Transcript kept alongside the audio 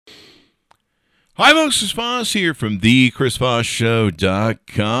Hi, folks. Chris Voss here from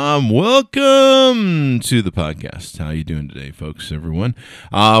thechrisvossshow.com. Welcome to the podcast. How you doing today, folks, everyone?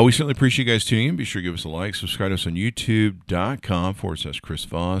 We certainly appreciate you guys tuning in. Be sure to give us a like. Subscribe to us on youtube.com/Chris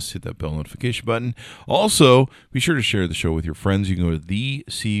Voss. Hit that bell notification button. Also, be sure to share the show with your friends. You can go to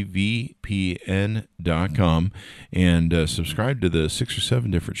thecvpn.com and subscribe to the 6 or 7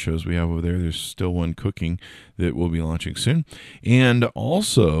 different shows we have over there. There's still one cooking that we'll be launching soon. And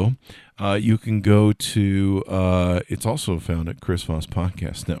also, you can go to, it's also found at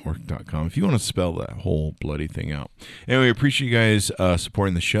chrisvosspodcastnetwork.com if you want to spell that whole bloody thing out. Anyway, appreciate you guys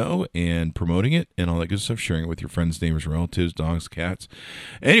supporting the show and promoting it and all that good stuff, sharing it with your friends, neighbors, relatives, dogs, cats.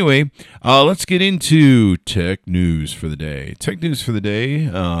 Anyway, let's get into tech news for the day. Tech news for the day,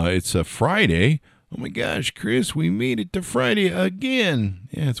 it's a Friday. Oh my gosh, Chris, we made it to Friday again.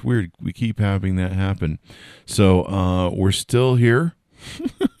 Yeah, it's weird. We keep having that happen. So we're still here.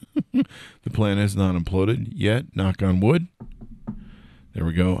 The planet has not imploded yet. Knock on wood. There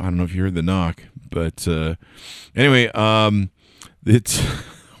we go. I don't know if you heard the knock, but anyway, it's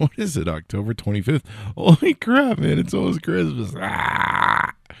what is it? October 25th. Holy crap, man! It's almost Christmas.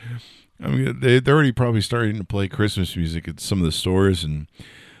 I mean, they're already probably starting to play Christmas music at some of the stores, and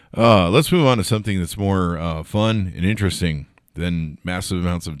let's move on to something that's more fun and interesting than massive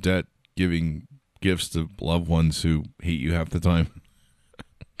amounts of debt, giving gifts to loved ones who hate you half the time.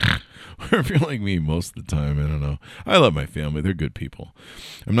 Or if you're like me most of the time, I don't know. I love my family. They're good people.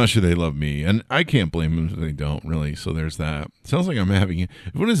 I'm not sure they love me. And I can't blame them if they don't, really. So there's that. Sounds like I'm having,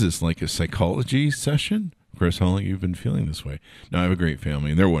 what is this, like a psychology session? Chris, how long you've been feeling this way? No, I have a great family,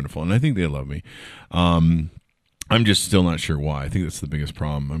 and they're wonderful, and I think they love me. I'm just still not sure why. I think that's the biggest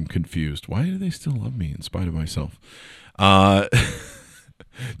problem. I'm confused. Why do they still love me in spite of myself? Don't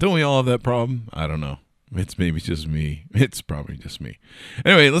we all have that problem? I don't know. It's maybe just me. It's probably just me.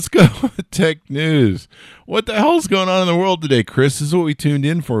 Anyway, let's go with tech news. What the hell's going on in the world today, Chris? This is what we tuned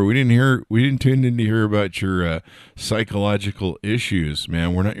in for. We didn't tune in to hear about your psychological issues,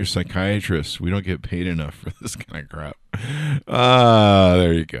 man. We're not your psychiatrists. We don't get paid enough for this kind of crap.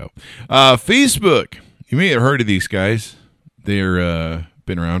 There you go. Facebook. You may have heard of these guys. They're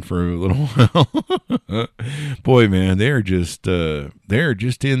been around for a little while. Boy, man, they're just in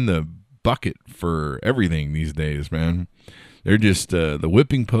the bucket for everything these days, man. They're just the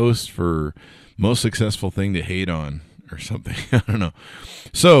whipping post for most successful thing to hate on or something. I don't know.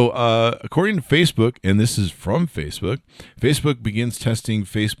 So according to Facebook, and this is from Facebook, Facebook begins testing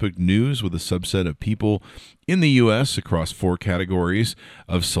Facebook News with a subset of people in the U.S. across 4 categories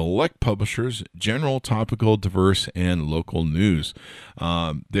of select publishers: general, topical, diverse, and local news.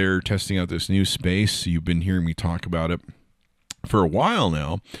 They're testing out this new space. You've been hearing me talk about it for a while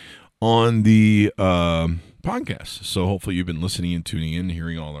now on the podcast. So hopefully you've been listening and tuning in,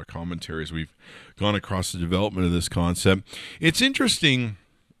 hearing all our commentaries. We've gone across the development of this concept. It's interesting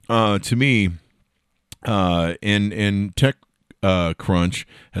to me, and TechCrunch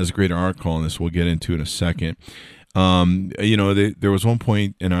has a great article on this we'll get into in a second. There was one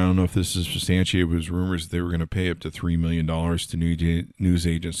point, and I don't know if this is substantiated, but it was rumors they were going to pay up to $3 million to news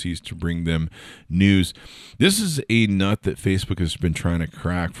agencies to bring them news. This is a nut that Facebook has been trying to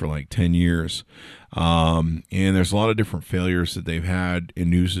crack for like 10 years. And there's a lot of different failures that they've had, and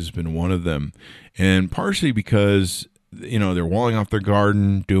news has been one of them. And partially because, they're walling off their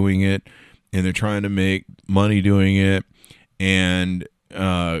garden doing it, and they're trying to make money doing it, and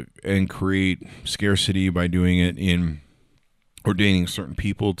create scarcity by doing it in ordaining certain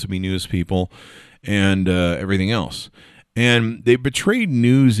people to be news people and everything else. And they betrayed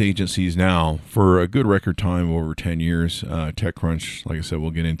news agencies now for a good record time of over 10 years. TechCrunch, like I said,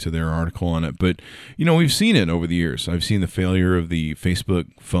 we'll get into their article on it. But, we've seen it over the years. I've seen the failure of the Facebook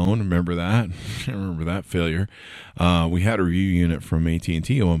phone. Remember that? I remember that failure. We had a review unit from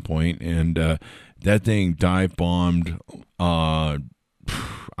AT&T at one point, and that thing dive bombed, I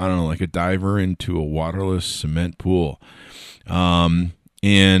don't know, like a diver into a waterless cement pool. And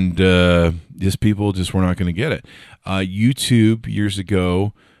just people just were not going to get it. YouTube years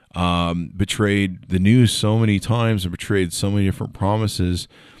ago betrayed the news so many times and betrayed so many different promises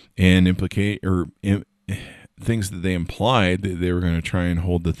and things that they implied that they were going to try and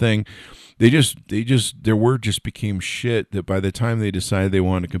hold the thing. Their word just became shit that by the time they decided they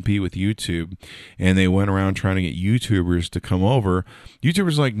wanted to compete with YouTube and they went around trying to get YouTubers to come over,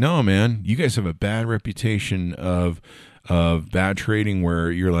 YouTubers like, no, man, you guys have a bad reputation of bad trading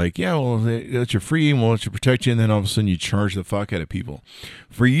where you're like, yeah, well, let you free and we'll let you protect you, and then all of a sudden you charge the fuck out of people.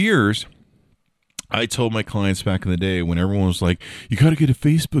 For years, I told my clients back in the day when everyone was like, you got to get a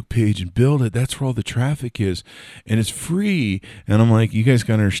Facebook page and build it. That's where all the traffic is. And it's free. And I'm like, you guys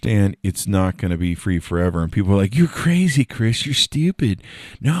got to understand, it's not going to be free forever. And people are like, you're crazy, Chris. You're stupid.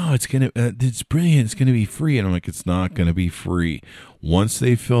 No, it's brilliant. It's going to be free. And I'm like, it's not going to be free. Once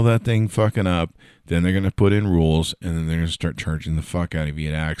they fill that thing fucking up, then they're going to put in rules, and then they're going to start charging the fuck out of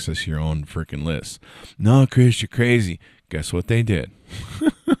you to access your own freaking list. No, Chris, you're crazy. Guess what they did?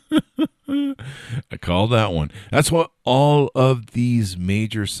 I called that one. That's what all of these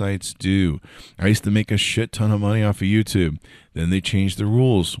major sites do. I used to make a shit ton of money off of YouTube. Then they changed the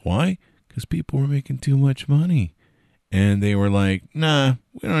rules. Why? Because people were making too much money. And they were like, nah,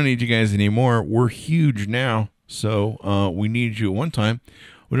 we don't need you guys anymore. We're huge now. So we needed you at one time.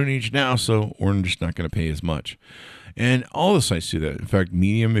 We don't need you now, so we're just not going to pay as much. And all the sites do that. In fact,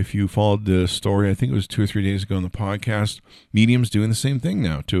 Medium, if you followed the story, I think it was 2 or 3 days ago on the podcast, Medium's doing the same thing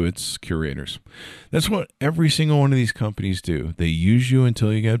now to its curators. That's what every single one of these companies do. They use you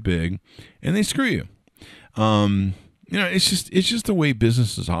until you get big, and they screw you. It's just the way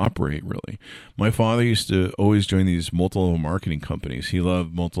businesses operate, really. My father used to always join these multi-level marketing companies. He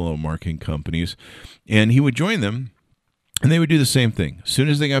loved multi-level marketing companies, and he would join them, and they would do the same thing. As soon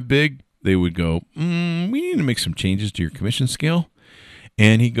as they got big, they would go, we need to make some changes to your commission scale.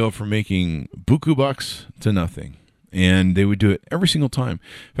 And he'd go from making buku bucks to nothing. And they would do it every single time.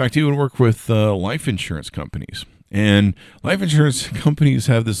 In fact, he would work with life insurance companies. And life insurance companies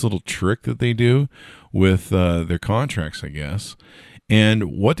have this little trick that they do with their contracts, I guess.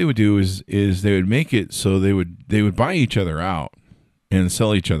 And what they would do is they would make it so they would buy each other out and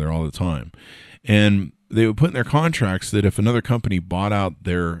sell each other all the time. And they would put in their contracts that if another company bought out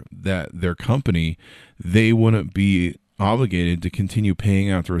their company, they wouldn't be obligated to continue paying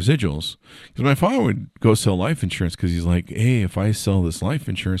out the residuals. Because my father would go sell life insurance because he's like, hey, if I sell this life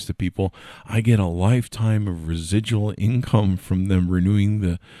insurance to people, I get a lifetime of residual income from them renewing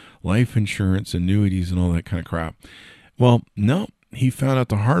the life insurance, annuities, and all that kind of crap. Well, no. He found out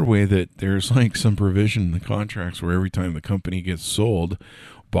the hard way that there's like some provision in the contracts where every time the company gets sold,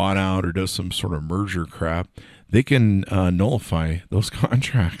 bought out, or does some sort of merger crap, they can nullify those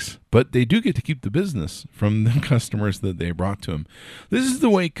contracts. But they do get to keep the business from the customers that they brought to them. This is the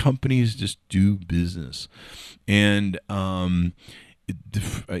way companies just do business. And,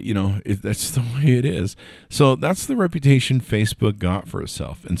 that's the way it is. So that's the reputation Facebook got for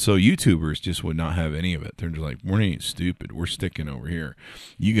itself. And so YouTubers just would not have any of it. They're just like, we ain't stupid. We're sticking over here.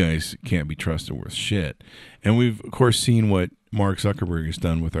 You guys can't be trusted worth shit. And we've, of course, seen what Mark Zuckerberg has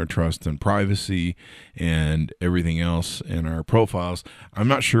done with our trust and privacy and everything else in our profiles. I'm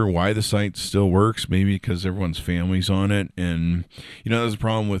not sure why the site still works. Maybe because everyone's family's on it. And, there's a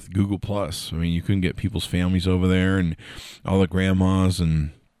problem with Google Plus. I mean, you couldn't get people's families over there, and all the grandmas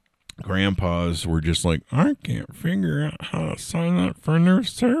and grandpas were just like, I can't figure out how to sign up for a new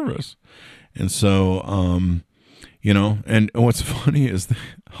service. And so, and what's funny is that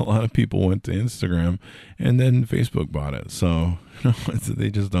a lot of people went to Instagram and then Facebook bought it. So,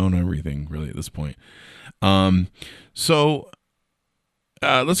 they just own everything really at this point. Let's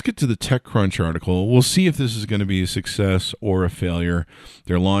get to the TechCrunch article. We'll see if this is going to be a success or a failure.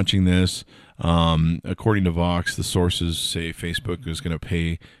 They're launching this. According to Vox, the sources say Facebook is going to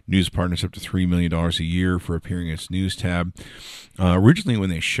pay news partners up to $3 million a year for appearing in its news tab. Originally, when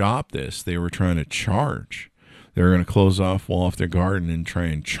they shopped this, they were trying to charge. They were going to close off their garden and try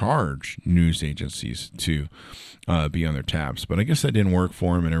and charge news agencies to be on their tabs. But I guess that didn't work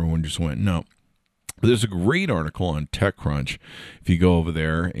for them, and everyone just went, no. But there's a great article on TechCrunch if you go over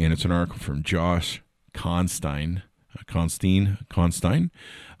there, and it's an article from Josh Constein.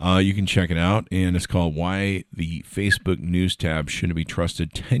 You can check it out, and it's called Why the Facebook News Tab Shouldn't Be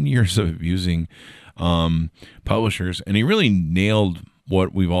Trusted, 10 Years of Abusing Publishers. And he really nailed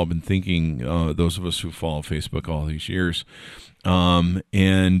what we've all been thinking, those of us who follow Facebook all these years,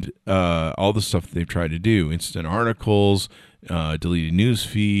 and all the stuff that they've tried to do. Instant articles, deleted news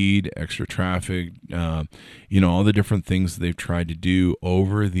feed, extra traffic, all the different things that they've tried to do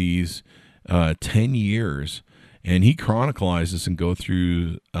over these 10 years. And he chronicles and goes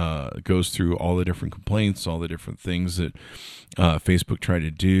through all the different complaints, all the different things that Facebook tried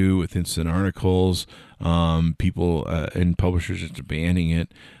to do with instant articles, people and publishers just banning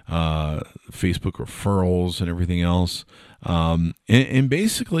it, Facebook referrals and everything else. And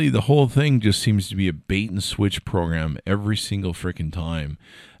basically the whole thing just seems to be a bait and switch program every single freaking time.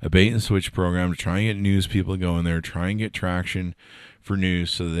 A bait and switch program to try and get news people going there, try and get traction for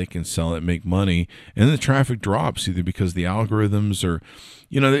news so that they can sell it, make money, and then the traffic drops either because the algorithms are,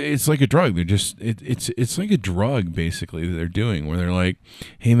 it's like a drug. They're just it's like a drug basically that they're doing, where they're like,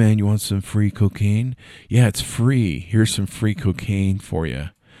 hey man, you want some free cocaine? Yeah, it's free. Here's some free cocaine for you.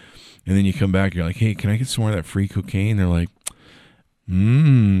 And then you come back, you're like, hey, can I get some more of that free cocaine? They're like,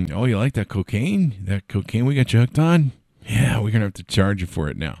 oh, you like that cocaine? That cocaine we got you hooked on? Yeah, we're going to have to charge you for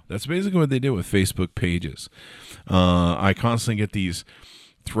it now. That's basically what they did with Facebook pages. I constantly get these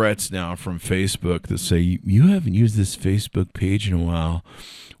threats now from Facebook that say, you haven't used this Facebook page in a while.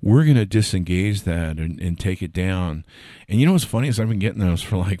 We're going to disengage that and take it down. And you know what's funny is I've been getting those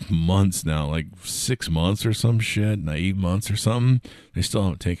for like months now, like 6 months or some shit, 8 months or something. They still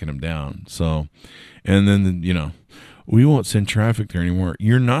haven't taken them down. So, and then, we won't send traffic there anymore.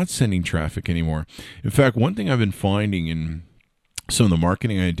 You're not sending traffic anymore. In fact, one thing I've been finding in some of the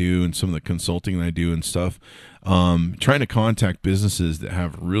marketing I do and some of the consulting that I do and stuff, trying to contact businesses that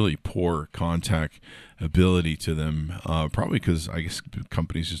have really poor contact ability to them, probably because I guess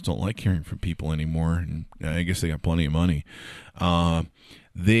companies just don't like hearing from people anymore, and I guess they got plenty of money.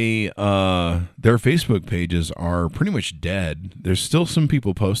 Their Facebook pages are pretty much dead. There's still some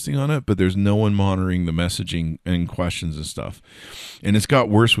people posting on it, but there's no one monitoring the messaging and questions and stuff. And it's got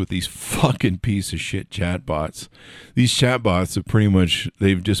worse with these fucking piece of shit chatbots. These chatbots have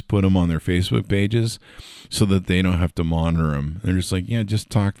they've just put them on their Facebook pages so that they don't have to monitor them. They're just like, yeah, just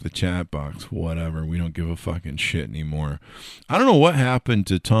talk to the chat box, whatever. We don't give a fucking shit anymore. I don't know what happened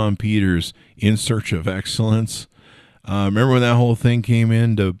to Tom Peters' In Search of Excellence. Remember when that whole thing came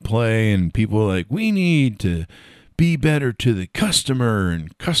into play and people were like, we need to be better to the customer,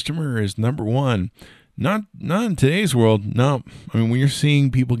 and customer is number one. Not in today's world. No. I mean, when you're seeing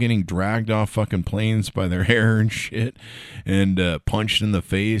people getting dragged off fucking planes by their hair and shit and punched in the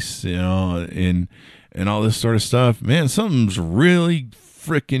face, and all this sort of stuff, man, something's really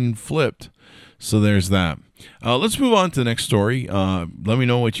freaking flipped. So there's that. Let's move on to the next story. Let me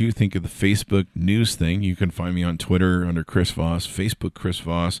know what you think of the Facebook news thing. You can find me on Twitter under Chris Voss, Facebook Chris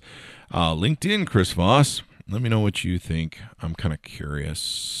Voss, LinkedIn Chris Voss. Let me know what you think. I'm kind of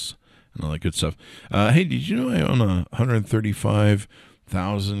curious and all that good stuff. Hey, did you know I own a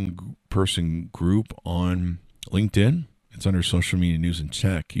 135,000 person group on LinkedIn? It's under Social Media News and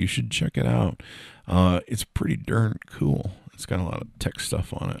Tech. You should check it out. It's pretty darn cool. It's got a lot of tech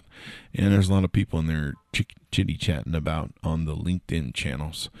stuff on it. And there's a lot of people in there chitty-chatting about on the LinkedIn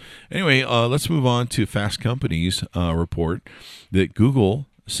channels. Anyway, let's move on to Fast Company's report that Google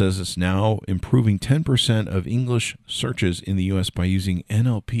says it's now improving 10% of English searches in the U.S. by using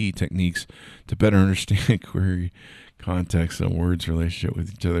NLP techniques to better understand query context and words relationship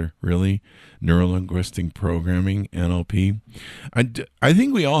with each other. Really? Neurolinguistic programming, NLP. I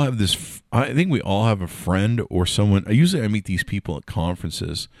think we all have this. I think we all have a friend or someone. I meet these people at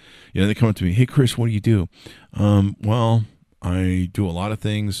conferences. They come up to me. Hey, Chris, what do you do? Well, I do a lot of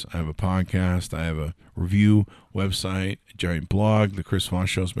things. I have a podcast. I have a review website, a giant blog. The Chris Voss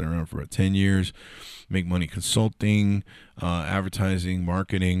Show has been around for about 10 years. Make money consulting, advertising,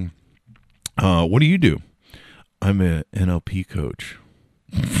 marketing. What do you do? I'm an NLP coach.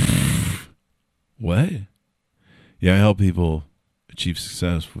 What? Yeah, I help people achieve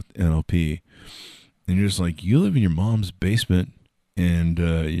success with NLP. And you're just like, you live in your mom's basement and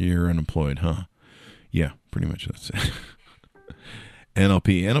you're unemployed, huh? Yeah, pretty much that's it.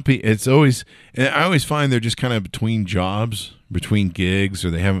 NLP, it's always, I always find they're just kind of between jobs, between gigs, or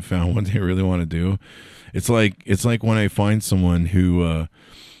they haven't found what they really want to do. It's like when I find someone who,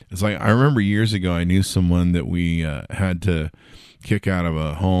 it's like, I remember years ago, I knew someone that we had to kick out of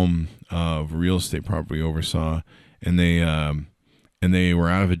a home of real estate property oversaw, and they were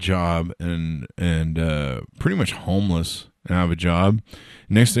out of a job and pretty much homeless and out of a job.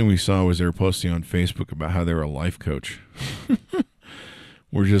 Next thing we saw was they were posting on Facebook about how they were a life coach.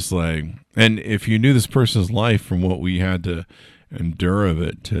 We're just like, and if you knew this person's life from what we had to endure of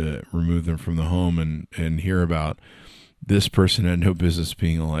it to remove them from the home and hear about, this person had no business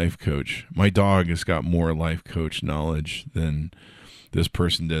being a life coach. My dog has got more life coach knowledge than this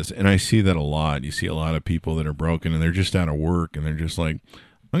person does. And I see that a lot. You see a lot of people that are broken and they're just out of work and they're just like,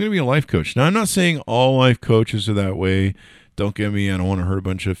 I'm going to be a life coach. Now, I'm not saying all life coaches are that way. Don't get me. I don't want to hurt a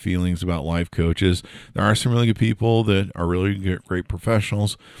bunch of feelings about life coaches. There are some really good people that are really great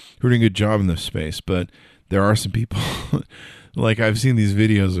professionals who are doing a good job in this space. But there are some people, like I've seen these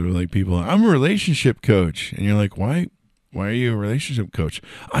videos of like people, I'm a relationship coach. And you're like, why Why are you a relationship coach?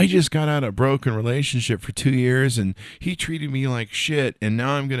 I just got out of a broken relationship for 2 years and he treated me like shit. And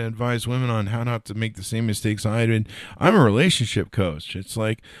now I'm going to advise women on how not to make the same mistakes I did. I'm a relationship coach. It's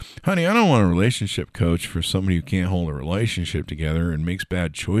like, honey, I don't want a relationship coach for somebody who can't hold a relationship together and makes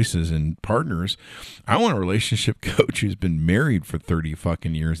bad choices and partners. I want a relationship coach who's been married for 30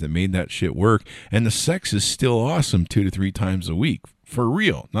 fucking years that made that shit work. And the sex is still awesome 2 to 3 times a week. For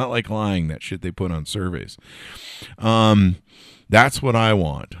real, not like lying, that shit they put on surveys. That's what I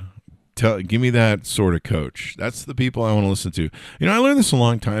want. Give me that sort of coach. That's the people I want to listen to. You know, I learned this a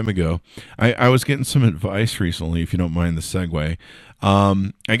long time ago. I was getting some advice recently, if you don't mind the segue.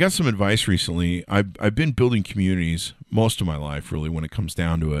 I got some advice recently. I've been building communities most of my life, really, when it comes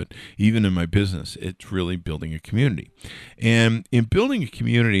down to it. Even in my business, it's really building a community. And in building a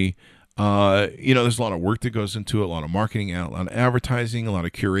community, there's a lot of work that goes into it, a lot of marketing, a lot of advertising, a lot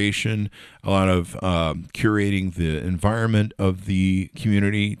of curation, a lot of curating the environment of the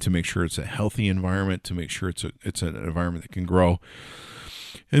community to make sure it's a healthy environment, to make sure it's an environment that can grow.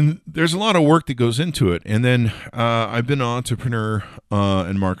 And there's a lot of work that goes into it. And then I've been an entrepreneur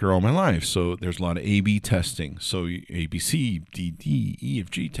and marketer all my life. So there's a lot of A/B testing. So A, B, C, D, E, F,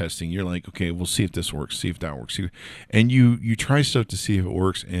 G testing. You're like, okay, we'll see if this works, see if that works. And you try stuff to see if it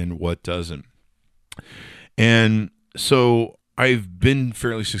works and what doesn't. And so I've been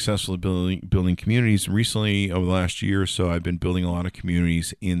fairly successful at building communities. Recently, over the last year or so, I've been building a lot of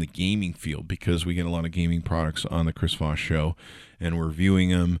communities in the gaming field because we get a lot of gaming products on the Chris Voss Show, and we're viewing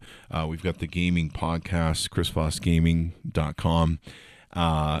them. We've got the gaming podcast, chrisvossgaming.com,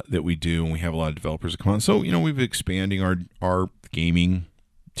 that we do, and we have a lot of developers that come on. So, we've been expanding our gaming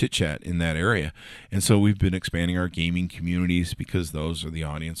chit-chat in that area. And so we've been expanding our gaming communities because those are the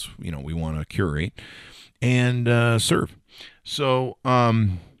audience, we want to curate and serve. So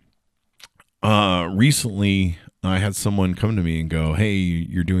recently I had someone come to me and go, hey,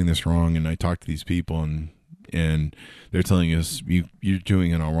 you're doing this wrong. And I talked to these people and they're telling us you're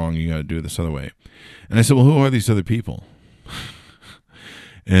doing it all wrong. You got to do it this other way. And I said, well, who are these other people?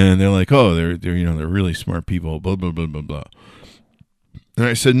 And they're like, oh, they're really smart people, blah, blah, blah, blah, blah. And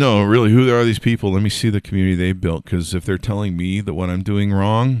I said, no, really, who are these people? Let me see the community they built. Because if they're telling me that what I'm doing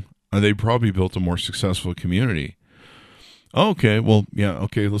wrong, they probably built a more successful community. Okay, well, yeah,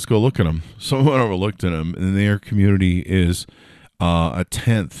 okay, let's go look at them. So I went over and looked at them, and their community is a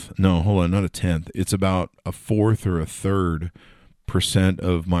tenth. No, hold on, not a tenth. It's about a fourth or a third %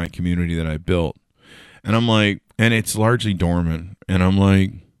 of my community that I built. And I'm like, and it's largely dormant. And I'm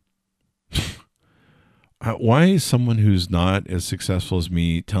like, why is someone who's not as successful as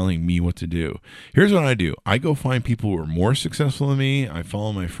me telling me what to do? Here's what I do. I go find people who are more successful than me. I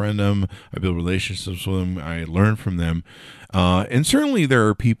follow my friend them. I build relationships with them. I learn from them. And certainly there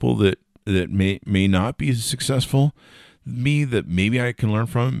are people that may not be as successful as me that maybe I can learn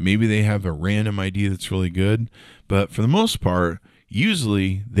from. Maybe they have a random idea that's really good. But for the most part,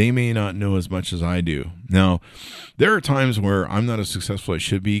 usually they may not know as much as I do. Now, there are times where I'm not as successful as I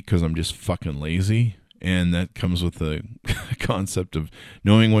should be because I'm just fucking lazy. And that comes with the concept of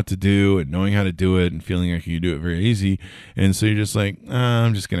knowing what to do and knowing how to do it and feeling like you do it very easy. And so you're just like,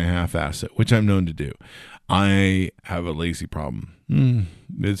 I'm just going to half-ass it, which I'm known to do. I have a lazy problem.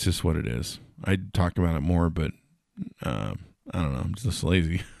 It's just what it is. I talk about it more, but I don't know. I'm just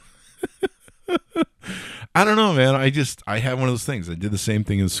lazy. I don't know, man. I have one of those things. I did the same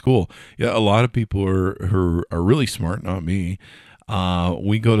thing in school. Yeah, a lot of people who are really smart, not me.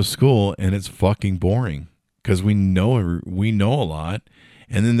 We go to school and it's fucking boring because we know a lot,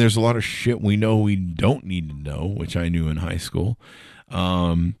 and then there's a lot of shit we know we don't need to know, which I knew in high school,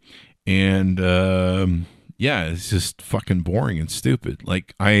 yeah, it's just fucking boring and stupid.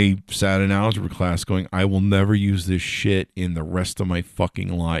 Like, I sat in algebra class going, I will never use this shit in the rest of my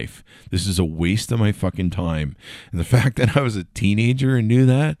fucking life. This is a waste of my fucking time. And the fact that I was a teenager and knew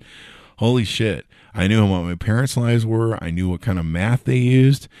that, holy shit. I knew what my parents' lives were. I knew what kind of math they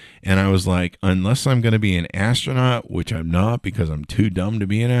used. And I was like, unless I'm going to be an astronaut, which I'm not because I'm too dumb to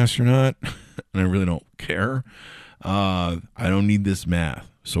be an astronaut, and I really don't care, I don't need this math.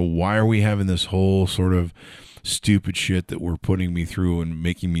 So why are we having this whole sort of stupid shit that we're putting me through and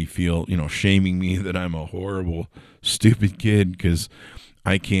making me feel, shaming me that I'm a horrible, stupid kid because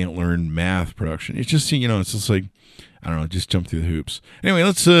I can't learn math production. It's just, it's just like, I don't know, just jump through the hoops. Anyway,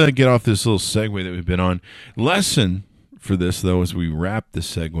 let's get off this little segue that we've been on. Lesson for this, though, as we wrap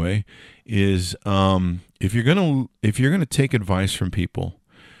this segue, is if you're gonna take advice from people,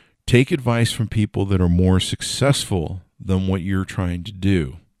 take advice from people that are more successful than what you're trying to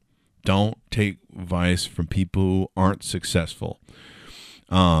do. Don't take advice from people who aren't successful.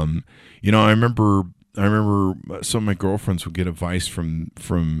 I remember I remember some of my girlfriends would get advice from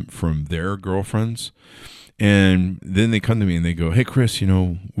their girlfriends, and then they come to me and they go, "Hey, Chris,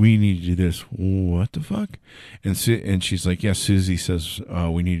 we need to do this." What the fuck? And she's like, "Yeah, Susie says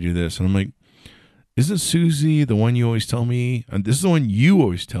we need to do this," and I'm like, "Isn't Susie the one you always tell me? And this is the one you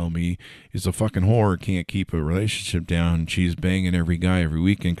always tell me is a fucking whore, can't keep a relationship down. She's banging every guy every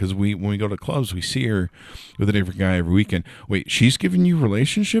weekend." Because when we go to clubs, we see her with a different guy every weekend. Wait, she's giving you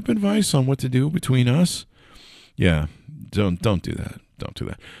relationship advice on what to do between us? Yeah, don't do that. Don't do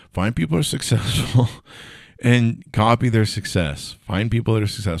that. Find people who are successful and copy their success. Find people that are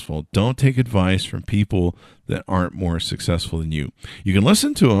successful. Don't take advice from people that aren't more successful than you. You can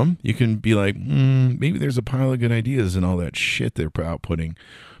listen to them. You can be like, maybe there's a pile of good ideas and all that shit they're outputting.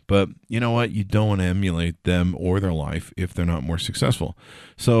 But you know what? You don't want to emulate them or their life if they're not more successful.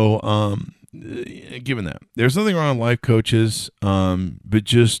 So, given that, there's nothing wrong with life coaches, but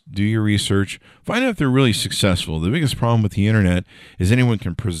just do your research. Find out if they're really successful. The biggest problem with the internet is anyone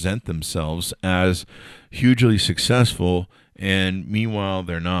can present themselves as hugely successful, and meanwhile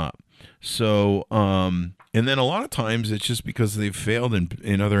they're not. So, and then a lot of times it's just because they've failed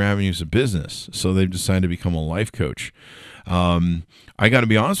in other avenues of business. So they've decided to become a life coach. I got to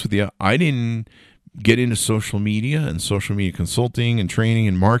be honest with you. I didn't get into social media and social media consulting and training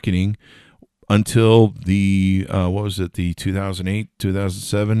and marketing until the 2008,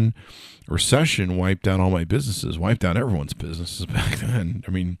 2007 recession wiped out all my businesses, wiped out everyone's businesses back then.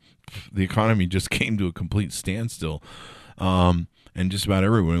 I mean, the economy just came to a complete standstill. And just about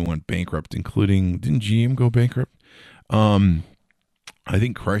everyone went bankrupt, including, didn't GM go bankrupt? I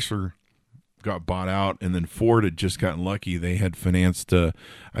think Chrysler got bought out, and then Ford had just gotten lucky. They had financed, I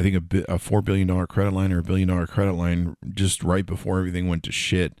think, a $4 billion credit line or a $1 billion credit line just right before everything went to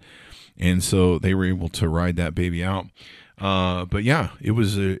shit. And so they were able to ride that baby out. But yeah, it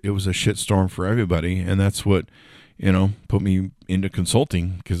was a shit storm for everybody. And that's what, put me into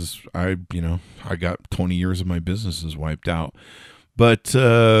consulting, because I got 20 years of my businesses wiped out. But,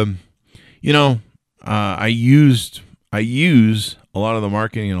 I use a lot of the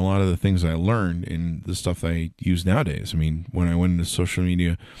marketing and a lot of the things I learned in the stuff I use nowadays. I mean, when I went into social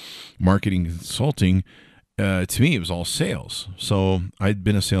media marketing consulting, to me, it was all sales. So I'd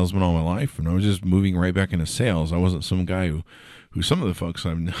been a salesman all my life, and I was just moving right back into sales. I wasn't some guy who some of the folks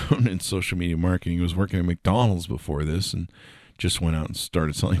I've known in social media marketing was working at McDonald's before this and just went out and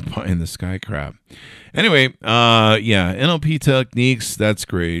started selling pie in the sky crap. Anyway, NLP techniques, that's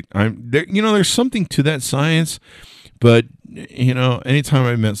great. There's something to that science, but anytime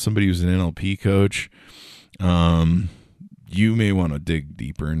I met somebody who's an NLP coach, you may want to dig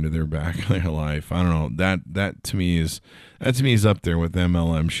deeper into their back of their life. I don't know. That to me is up there with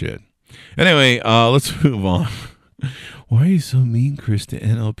MLM shit. Anyway, let's move on. Why are you so mean, Chris, to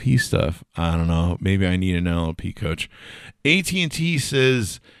NLP stuff? I don't know. Maybe I need an NLP coach. AT&T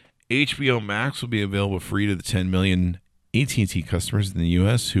says HBO Max will be available free to the 10 million AT&T customers in the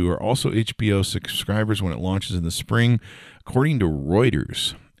U.S. who are also HBO subscribers when it launches in the spring, according to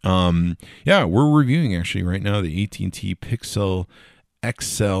Reuters. We're reviewing actually right now the AT&T Pixel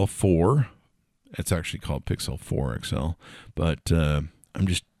XL 4. It's actually called Pixel 4 XL, but I'm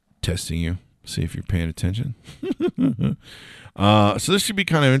just testing you, see if you're paying attention. So this should be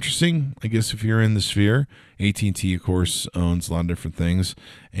kind of interesting, I guess, if you're in the sphere. AT&T, of course, owns a lot of different things,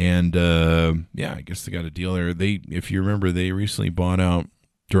 and I guess they got a deal there. If you remember, they recently bought out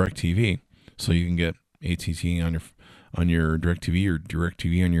DirecTV, so you can get AT&T on your DirecTV or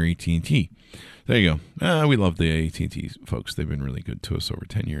DirecTV on your AT&T. There you go. We love the AT&T folks. They've been really good to us over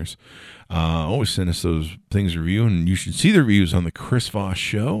 10 years. Always send us those things to review, and you should see the reviews on the Chris Voss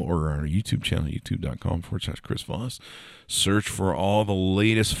Show or our YouTube channel, youtube.com/Chris Voss. Search for all the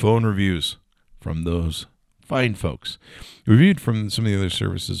latest phone reviews from those fine folks. Reviewed from some of the other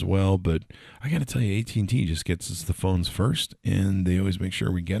services as well, but I got to tell you, AT&T just gets us the phones first, and they always make sure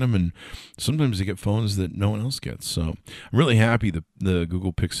we get them, and sometimes they get phones that no one else gets. So I'm really happy the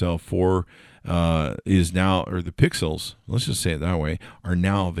Google Pixel 4 is now, or the Pixels, let's just say it that way, are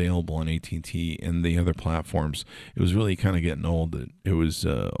now available on AT&T and the other platforms. It was really kind of getting old that it was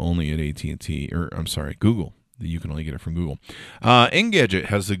only at AT&T, or I'm sorry, Google. That you can only get it from Google. Engadget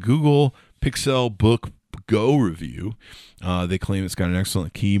has the Google Pixel Book Go review. They claim it's got an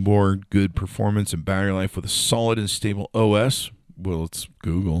excellent keyboard, good performance, and battery life with a solid and stable OS. Well, it's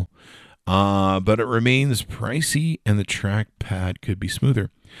Google. But it remains pricey, and the trackpad could be smoother.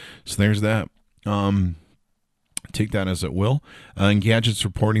 So there's that. Take that as it will. Engadget's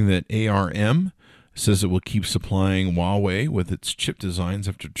reporting that ARM says it will keep supplying Huawei with its chip designs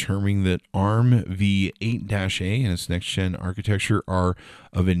after determining that ARM v8-A and its next-gen architecture are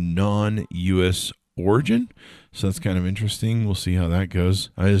of a non-U.S. Origin. So that's kind of interesting. We'll see how that goes.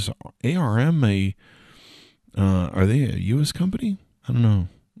 Is ARM are they a U.S. company? I don't know.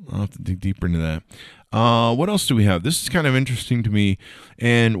 I'll have to dig deeper into that. What else do we have? This is kind of interesting to me,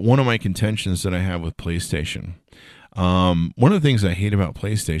 and one of my contentions that I have with PlayStation. One of the things I hate about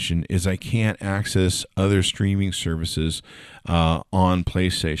PlayStation is I can't access other streaming services on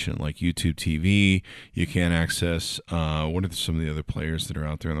PlayStation, like YouTube TV. You can't access, what are some of the other players that are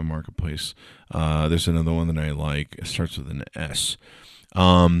out there in the marketplace? There's another one that I like. It starts with an S.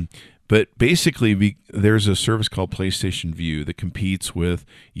 But basically, there's a service called PlayStation Vue that competes with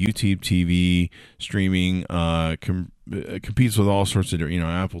YouTube TV streaming, competes with all sorts of,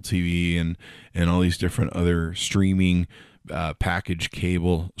 Apple TV and all these different other streaming package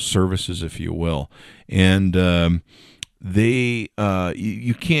cable services, if you will. And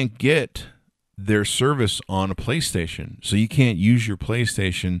you can't get their service on a PlayStation. So you can't use your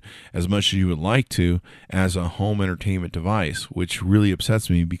PlayStation as much as you would like to as a home entertainment device, which really upsets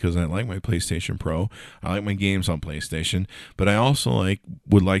me because I like my PlayStation Pro. I like my games on PlayStation, but I also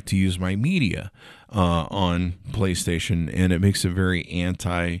would like to use my media on PlayStation, and it makes it very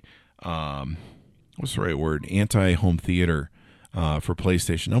anti-home theater for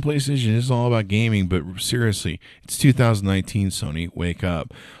PlayStation. Now, PlayStation is all about gaming, but seriously, it's 2019, Sony. Wake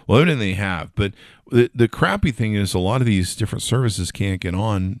up. Well, evidently they have, but the crappy thing is a lot of these different services can't get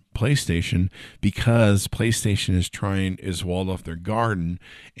on PlayStation because PlayStation is walled off their garden,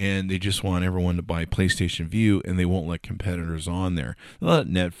 and they just want everyone to buy PlayStation Vue, and they won't let competitors on there. They'll let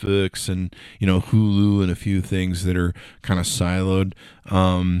Netflix and Hulu and a few things that are kind of siloed,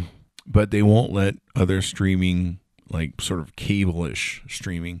 but they won't let other streaming, like sort of cable-ish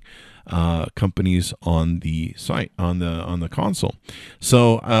streaming companies on the site, on the console.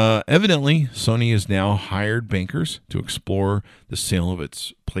 So evidently Sony has now hired bankers to explore the sale of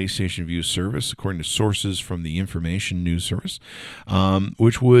its PlayStation Vue service, according to sources from the Information News Service,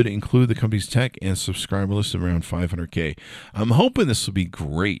 which would include the company's tech and subscriber list of around 500K. I'm hoping this will be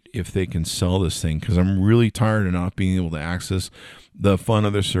great if they can sell this thing, because I'm really tired of not being able to access the fun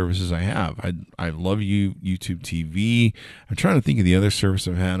other services I have. I love YouTube TV. I'm trying to think of the other service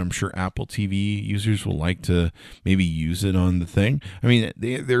I've had. I'm sure Apple TV users will like to maybe use it on the thing. I mean,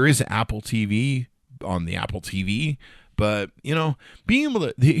 there is Apple TV on the Apple TV, but being able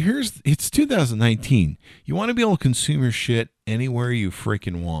to, it's 2019. You want to be able to consume your shit anywhere you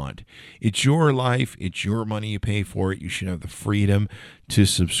freaking want. It's your life. It's your money. You pay for it. You should have the freedom to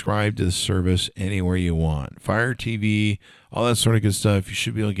subscribe to the service anywhere you want. Fire TV, all that sort of good stuff. You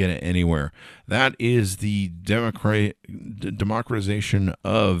should be able to get it anywhere. That is the democratization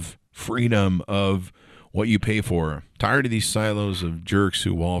of freedom of what you pay for. Tired of these silos of jerks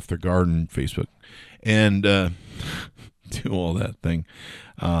who wall off their garden, Facebook, and do all that thing.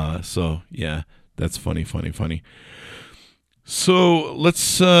 So yeah, that's funny. So let's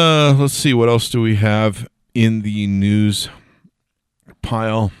see, what else do we have in the news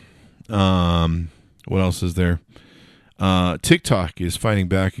pile? What else is there? TikTok is fighting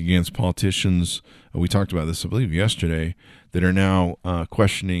back against politicians. We talked about this, I believe, yesterday, that are now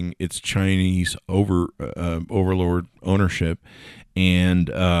questioning its Chinese overlord ownership, and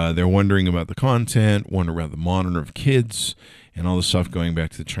they're wondering about the content, wondering about the monitoring of kids, and all the stuff going back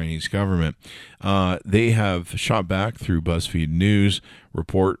to the Chinese government. They have shot back through BuzzFeed News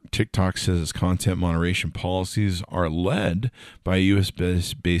report. TikTok says its content moderation policies are led by a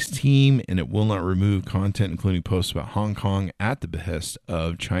U.S.-based team, and it will not remove content, including posts about Hong Kong, at the behest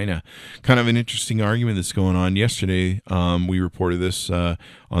of China. Kind of an interesting argument that's going on. Yesterday, we reported this on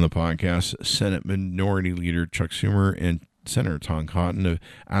the podcast. Senate Minority Leader Chuck Schumer and Senator Tom Cotton to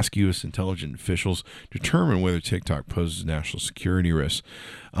ask U.S. intelligence officials to determine whether TikTok poses national security risks.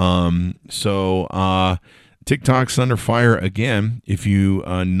 So TikTok's under fire again. If you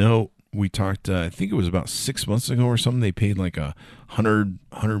know, we talked, I think it was about 6 months ago or something, they paid like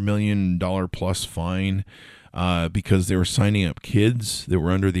 $100 million plus fine because they were signing up kids that were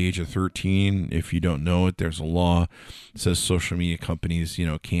under the age of 13. If you don't know it, there's a law that says social media companies,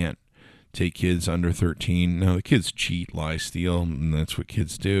 can't take kids under 13. Now, the kids cheat, lie, steal, and that's what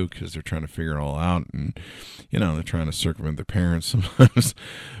kids do because they're trying to figure it all out, and they're trying to circumvent their parents sometimes.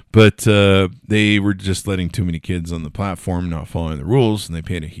 But they were just letting too many kids on the platform, not following the rules, and they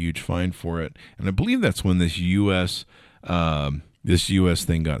paid a huge fine for it. And I believe that's when this U.S.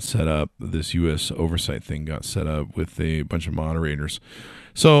 thing got set up, this U.S. oversight thing got set up with a bunch of moderators.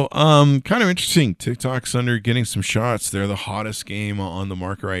 So, kind of interesting. TikTok's getting some shots. They're the hottest game on the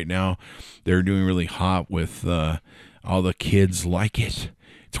market right now. They're doing really hot with all the kids like it.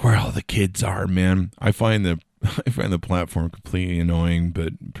 It's where all the kids are, man. I find the I find the platform completely annoying,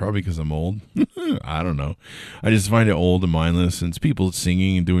 but probably because I'm old. I don't know. I just find it old and mindless, and it's people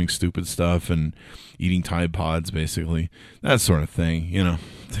singing and doing stupid stuff and eating Tide Pods, basically. That sort of thing,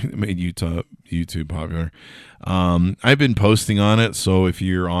 that made YouTube popular. I've been posting on it, so if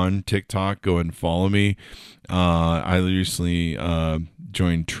you're on TikTok, go ahead and follow me. I recently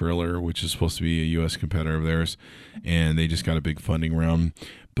joined Triller, which is supposed to be a U.S. competitor of theirs, and they just got a big funding round.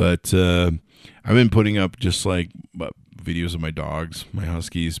 But I've been putting up just like videos of my dogs, my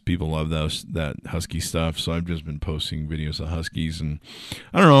huskies. People love that husky stuff, so I've just been posting videos of huskies, and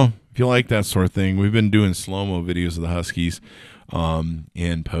I don't know if you like that sort of thing. We've been doing slow-mo videos of the huskies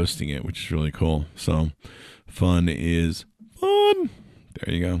and posting it, which is really cool. So fun is fun.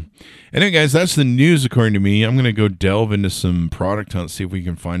 There you go. Anyway, guys, that's the news according to me. I'm going to go delve into some product hunt, see if we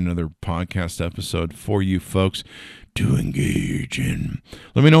can find another podcast episode for you folks to engage in.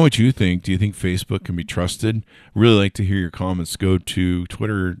 Let me know what you think. Do you think Facebook can be trusted? Really like to hear your comments. Go to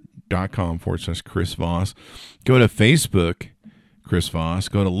twitter.com/Chris Voss. Go to Facebook, Chris Voss.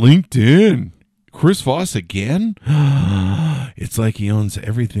 Go to LinkedIn, Chris Voss again? It's like he owns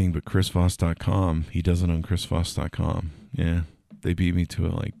everything but chrisvoss.com. He doesn't own chrisvoss.com. Yeah, they beat me to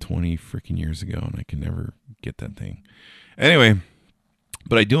it like 20 freaking years ago, and I can never get that thing. Anyway,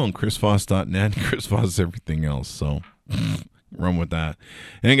 but I do own chrisvoss.net. Chris Voss is everything else, so run with that.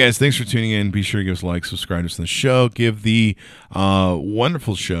 And guys, thanks for tuning in. Be sure to give us a like, subscribe to us on the show. Give the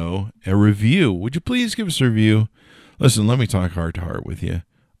wonderful show a review. Would you please give us a review? Listen, let me talk heart to heart with you.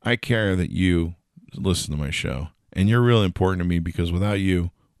 I care that you listen to my show, and you're really important to me because without you,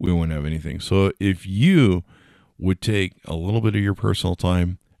 we wouldn't have anything. So if you would take a little bit of your personal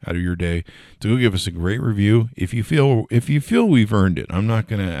time out of your day to go give us a great review, if you feel we've earned it, I'm not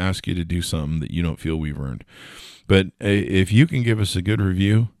going to ask you to do something that you don't feel we've earned. But if you can give us a good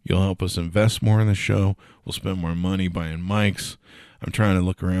review, you'll help us invest more in the show. We'll spend more money buying mics. I'm trying to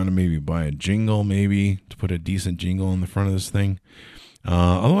look around and maybe buy a jingle, maybe to put a decent jingle on the front of this thing.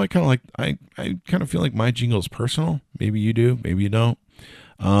 Although I kind of feel like my jingle is personal. Maybe you do, maybe you don't.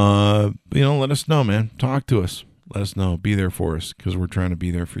 Let us know, man. Talk to us. Let us know. Be there for us because we're trying to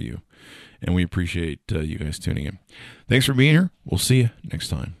be there for you. And we appreciate you guys tuning in. Thanks for being here. We'll see you next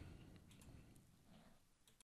time.